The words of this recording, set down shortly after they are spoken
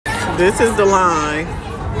This is the line.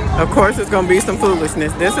 Of course, it's going to be some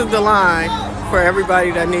foolishness. This is the line for everybody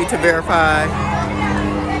that need to verify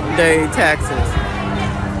their taxes.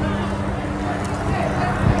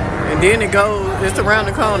 And then it goes, it's around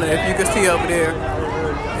the corner. If you can see over there,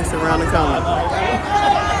 it's around the corner.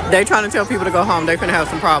 They trying to tell people to go home. They finna have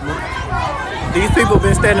some problems. These people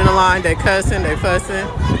been standing in line. They cussing, they fussing.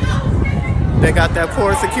 They got that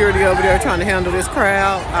poor security over there trying to handle this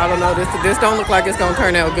crowd. I don't know. This don't look like it's gonna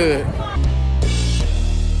turn out good.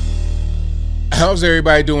 How's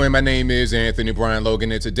everybody doing? My name is Anthony Brian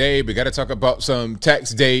Logan, and today we got to talk about some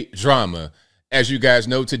tax day drama. As you guys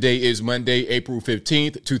know, today is Monday, April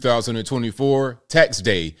 15th, 2024, tax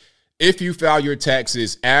day. If you file your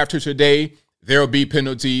taxes after today, there will be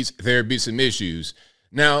penalties, there'll be some issues.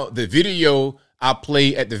 Now, the video I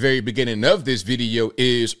play at the very beginning of this video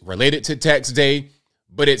is related to tax day,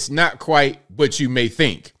 but it's not quite what you may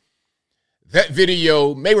think. That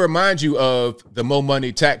video may remind you of the Mo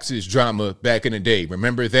Money Taxes drama back in the day.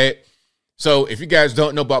 Remember that? So if you guys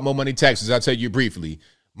don't know about Mo Money Taxes, I'll tell you briefly.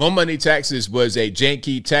 Mo Money Taxes was a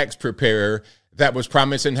janky tax preparer that was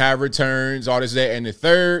promising high returns, all this, that, and the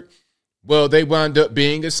third. Well, they wound up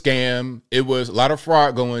being a scam. It was a lot of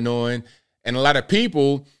fraud going on, and a lot of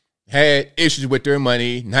people had issues with their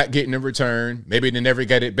money, not getting a return. Maybe they never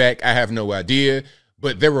got it back. I have no idea.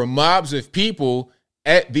 But there were mobs of people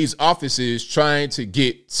at these offices trying to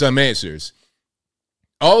get some answers.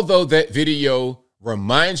 Although that video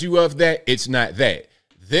reminds you of that, it's not that.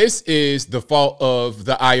 This is the fault of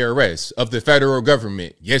the IRS, of the federal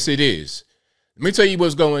government. Yes, it is. Let me tell you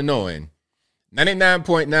what's going on.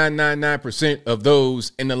 99.999% of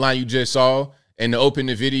those in the line you just saw and to open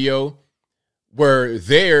the video were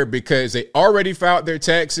there because they already filed their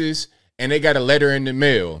taxes and they got a letter in the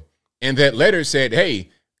mail. And that letter said, hey,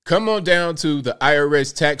 come on down to the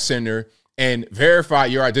IRS tax center and verify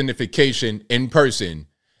your identification in person.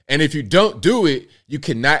 And if you don't do it, you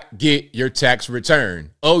cannot get your tax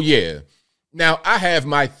return. Oh, yeah. Now, I have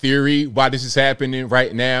my theory why this is happening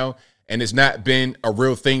right now, and it's not been a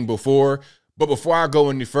real thing before. But before I go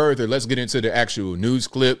any further, let's get into the actual news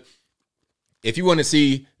clip. If you want to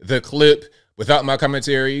see the clip without my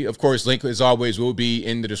commentary, of course, link as always will be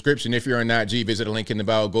in the description. If you're on IG, visit a link in the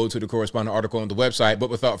bio, go to the corresponding article on the website.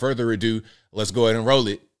 But without further ado, let's go ahead and roll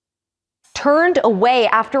it. Turned away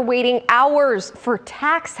after waiting hours for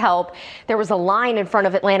tax help. There was a line in front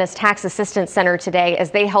of Atlanta's Tax Assistance Center today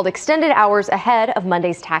as they held extended hours ahead of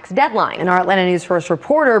Monday's tax deadline. And our Atlanta News First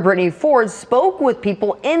reporter, Brittany Ford, spoke with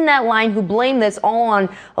people in that line who blame this all on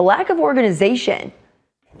a lack of organization.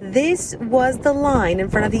 This was the line in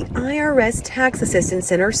front of the IRS Tax Assistance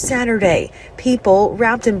Center Saturday. People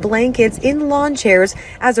wrapped in blankets in lawn chairs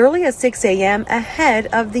as early as 6 a.m. ahead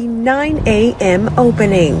of the 9 a.m.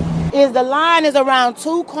 opening. The line is around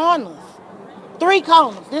 2 corners, 3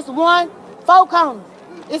 corners. This one, 4 corners.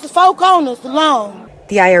 It's 4 corners long.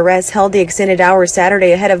 The IRS held the extended hours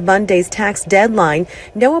Saturday ahead of Monday's tax deadline.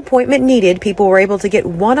 No appointment needed. People were able to get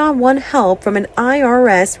one-on-one help from an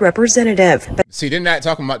IRS representative. See, they're not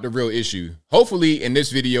talking about the real issue. Hopefully in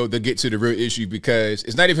this video, they'll get to the real issue because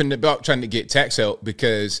it's not even about trying to get tax help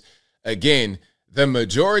because, again, the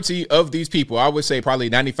majority of these people, I would say probably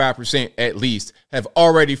 95% at least, have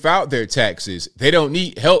already filed their taxes. They don't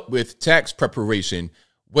need help with tax preparation.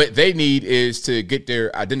 What they need is to get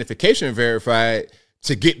their identification verified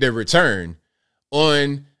to get their return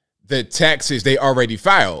on the taxes they already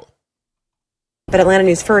filed. But Atlanta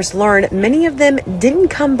News First learned many of them didn't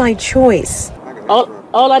come by choice.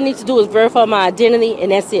 All I need to do is verify my identity,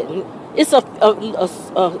 and that's it. It's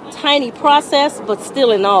a tiny process, but still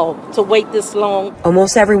in all, to wait this long.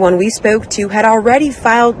 Almost everyone we spoke to had already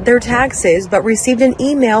filed their taxes, but received an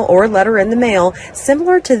email or letter in the mail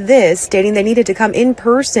similar to this, stating they needed to come in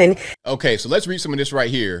person. Okay, so let's read some of this right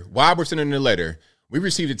here. While we're sending the letter, we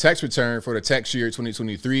received a tax return for the tax year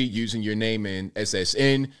 2023 using your name and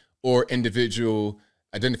SSN or individual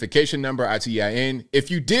identification number, ITIN. If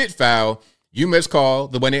you did file, you must call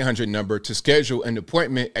the 1-800 number to schedule an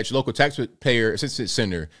appointment at your local taxpayer assistance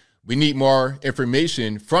center. We need more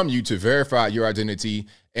information from you to verify your identity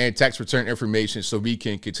and tax return information so we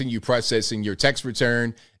can continue processing your tax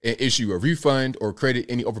return and issue a refund or credit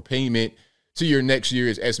any overpayment to your next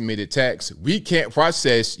year's estimated tax. We can't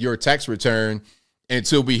process your tax return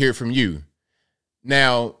until we hear from you.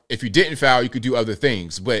 Now, if you didn't file, you could do other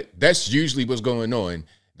things, but that's usually what's going on.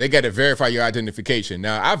 They got to verify your identification.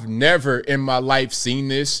 Now, I've never in my life seen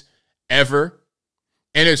this ever.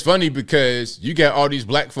 And it's funny because you got all these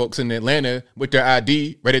black folks in Atlanta with their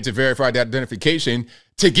ID ready to verify their identification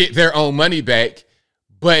to get their own money back.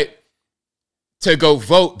 But to go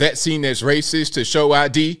vote, that's seen as racist to show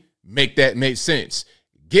ID. make that make sense.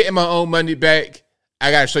 Getting my own money back, I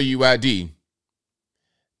got to show you ID.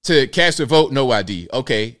 To cast a vote, no ID.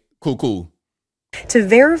 Okay, cool. To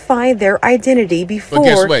verify their identity before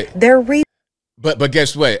their But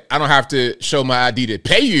guess what? I don't have to show my ID to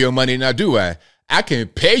pay you your money now, do I? I can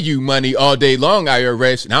pay you money all day long,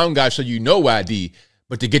 IRS, and I don't got to show you no ID.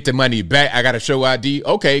 But to get the money back, I got to show ID.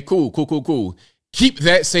 Okay, cool. Keep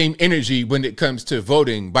that same energy when it comes to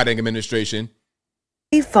voting, Biden administration.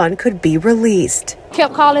 refund could be released.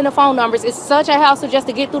 Kept calling the phone numbers. It's such a hassle just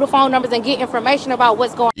to get through the phone numbers and get information about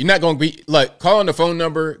what's going on. You're not going to be, like, calling the phone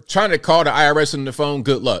number, trying to call the IRS on the phone,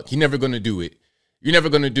 good luck. You're never going to do it. You're never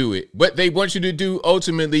going to do it. What they want you to do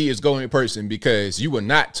ultimately is go in person, because you will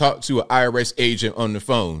not talk to an IRS agent on the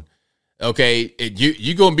phone. Okay?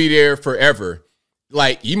 You're going to be there forever.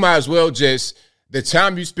 Like, you might as well just, the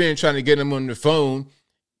time you spend trying to get them on the phone,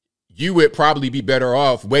 you would probably be better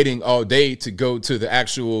off waiting all day to go to the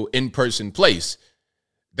actual in-person place.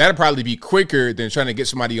 That'll probably be quicker than trying to get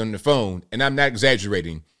somebody on the phone. And I'm not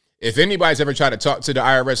exaggerating. If anybody's ever tried to talk to the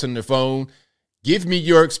IRS on the phone, give me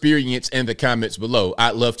your experience in the comments below.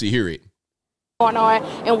 I'd love to hear it. Going on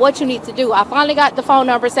and what you need to do. I finally got the phone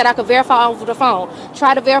number, said I could verify over the phone.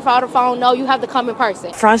 Try to verify over the phone. No, you have to come in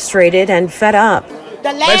person. Frustrated and fed up.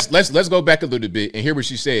 Let's go back a little bit and hear what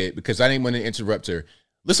she said, because I didn't want to interrupt her.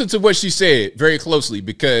 Listen to what she said very closely,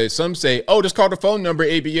 because some say, oh, just call the phone number,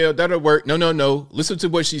 ABL, that'll work. No. Listen to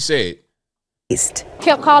what she said.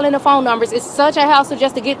 Kept calling the phone numbers. It's such a hassle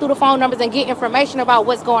just to get through the phone numbers and get information about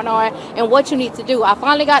what's going on and what you need to do. I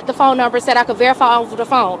finally got the phone number, said I could verify over the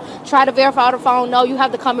phone. Try to verify over the phone. No, you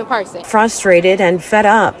have to come in person. Frustrated and fed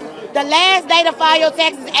up. The last day to file your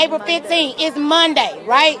taxes is April 15th. It's Monday,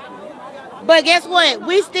 right? But guess what?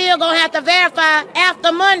 We still gonna have to verify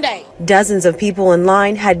after Monday. Dozens of people in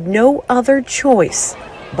line had no other choice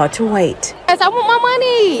but to wait. Yes, I want my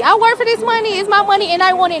money. I work for this money. It's my money and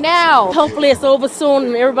I want it now. Hopefully it's over soon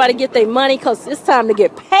and everybody get their money, because it's time to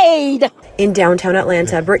get paid. In downtown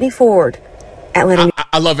Atlanta, Brittany Ford, Atlanta.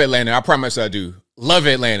 I love Atlanta. I promise I do. Love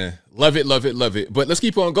Atlanta. Love it. But let's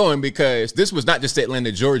keep on going, because this was not just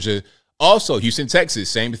Atlanta, Georgia. Also Houston, Texas.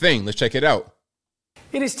 Same thing. Let's check it out.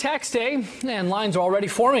 It is tax day, and lines are already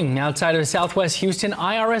forming outside of the Southwest Houston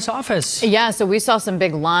IRS office. Yeah, so we saw some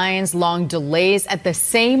big lines, long delays at the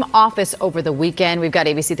same office over the weekend. We've got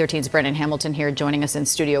ABC 13's Brendan Hamilton here joining us in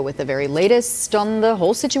studio with the very latest on the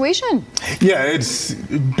whole situation. Yeah, it's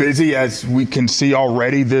busy, as we can see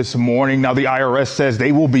already this morning. Now, the IRS says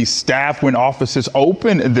they will be staffed when offices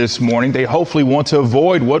open this morning. They hopefully want to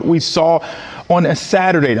avoid what we saw on a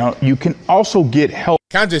Saturday. Now, you can also get help.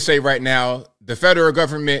 Can I just say right now, the federal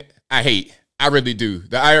government, I hate. I really do.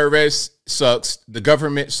 The IRS sucks. The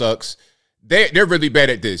government sucks. They're really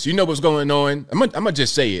bad at this. You know what's going on? I'm gonna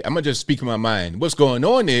just say it. I'm gonna just speak my mind. What's going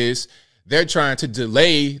on is they're trying to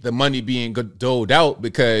delay the money being doled out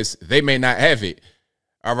because they may not have it.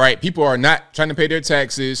 All right. People are not trying to pay their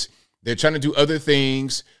taxes. They're trying to do other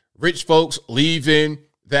things. Rich folks leaving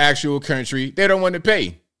the actual country. They don't want to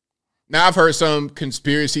pay. Now, I've heard some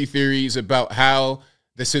conspiracy theories about how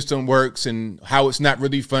the system works and how it's not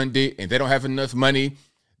really funded and they don't have enough money.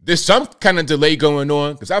 There's some kind of delay going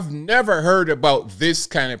on, because I've never heard about this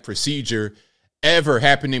kind of procedure ever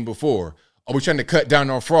happening before. Are we trying to cut down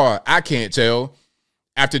on fraud? I can't tell.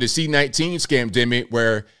 After the C-19 scamdemic,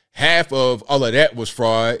 where half of all of that was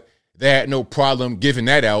fraud, they had no problem giving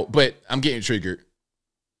that out, but I'm getting triggered.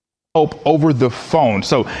 Help over the phone.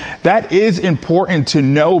 So that is important to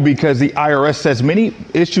know, because the IRS says many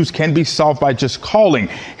issues can be solved by just calling.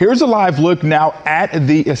 Here's a live look now at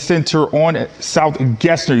the center on South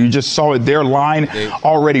Gessner. You just saw it, their line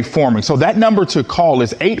already forming. So that number to call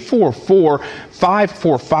is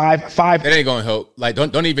 844-545-5. That ain't gonna help. Like,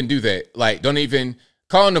 don't even do that. Like, don't even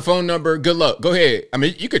call on the phone number. Good luck. Go ahead. I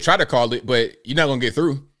mean, you could try to call it, but you're not gonna get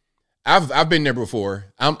through. I've been there before.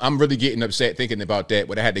 I'm really getting upset thinking about that,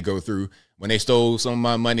 what I had to go through when they stole some of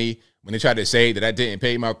my money, when they tried to say that I didn't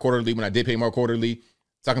pay my quarterly when I did pay my quarterly,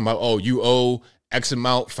 talking about, oh, you owe X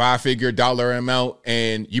amount, 5-figure dollar amount,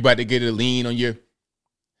 and you about to get a lien on your.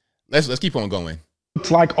 Let's keep on going. Looks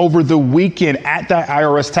like over the weekend at the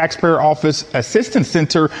IRS Taxpayer Office Assistance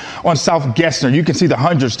Center on South Gessner. You can see the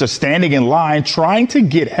hundreds just standing in line trying to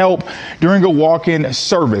get help during a walk-in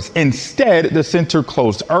service. Instead, the center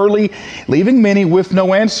closed early, leaving many with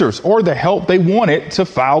no answers or the help they wanted to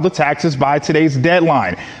file the taxes by today's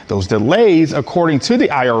deadline. Those delays, according to the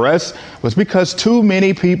IRS, was because too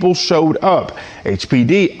many people showed up.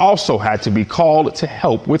 HPD also had to be called to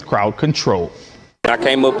help with crowd control. I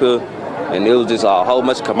came up here and it was just a whole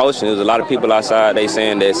bunch of commotion. There was a lot of people outside. They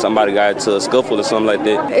saying that somebody got into a scuffle or something like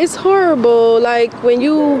that. It's horrible. Like when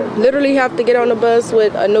you literally have to get on the bus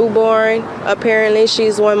with a newborn. Apparently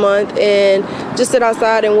she's 1 month, and just sit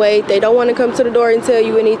outside and wait. They don't want to come to the door and tell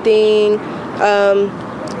you anything.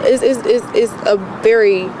 It's a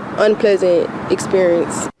very unpleasant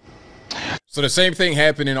experience. So the same thing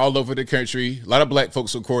happening all over the country. A lot of black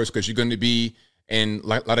folks, of course, because you're going to be in a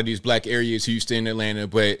lot of these black areas, Houston, Atlanta,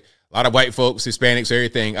 but a lot of white folks, Hispanics,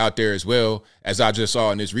 everything out there as well, as I just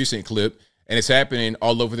saw in this recent clip. And it's happening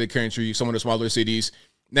all over the country, some of the smaller cities.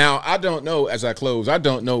 Now, I don't know, as I close, I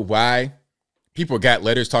don't know why people got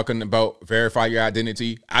letters talking about verify your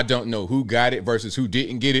identity. I don't know who got it versus who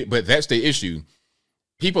didn't get it, but that's the issue.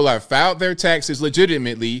 People have filed their taxes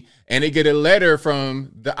legitimately, and they get a letter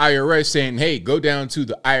from the IRS saying, hey, go down to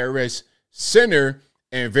the IRS center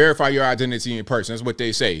and verify your identity in person. That's what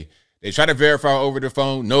they say. They try to verify over the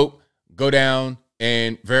phone. Nope. Go down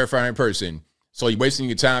and verify in person. So you're wasting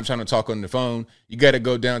your time trying to talk on the phone. You got to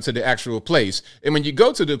go down to the actual place. And when you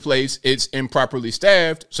go to the place, it's improperly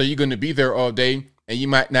staffed. So you're going to be there all day, and you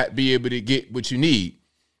might not be able to get what you need.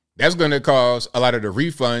 That's going to cause a lot of the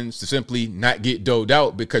refunds to simply not get doled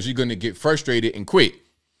out because you're going to get frustrated and quit.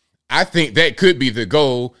 I think that could be the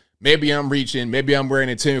goal. Maybe I'm reaching, maybe I'm wearing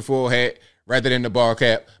a tinfoil hat rather than the ball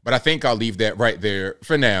cap, but I think I'll leave that right there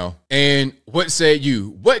for now. And what say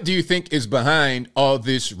you? What do you think is behind all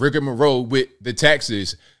this rigmarole with the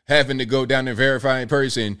taxes, having to go down and verify in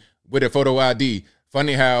person with a photo ID?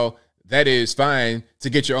 Funny how that is fine to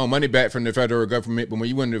get your own money back from the federal government, but when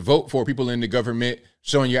you want to vote for people in the government,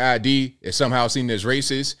 showing your ID is somehow seen as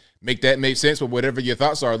racist. Make that make sense, but whatever your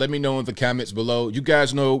thoughts are, let me know in the comments below. You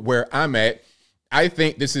guys know where I'm at. I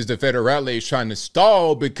think this is the federales trying to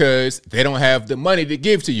stall because they don't have the money to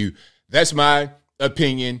give to you. That's my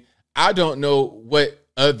opinion. I don't know what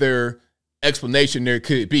other explanation there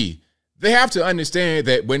could be. They have to understand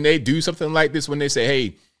that when they do something like this, when they say,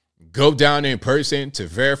 hey, go down in person to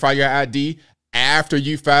verify your ID after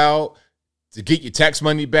you filed to get your tax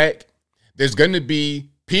money back, there's going to be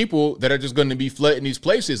people that are just going to be flooding these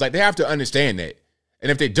places. Like, they have to understand that.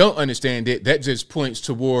 And if they don't understand it, that just points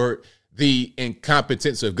toward the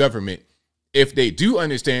incompetence of government. If they do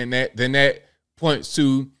understand that, then that points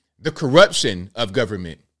to the corruption of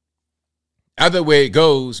government. Either way it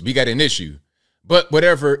goes, we got an issue. But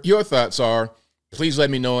whatever your thoughts are, please let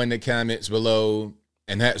me know in the comments below.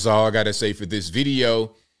 And that's all I got to say for this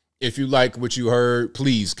video. If you like what you heard,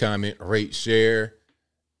 please comment, rate, share,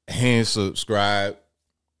 and subscribe.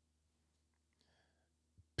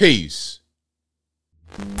 Peace.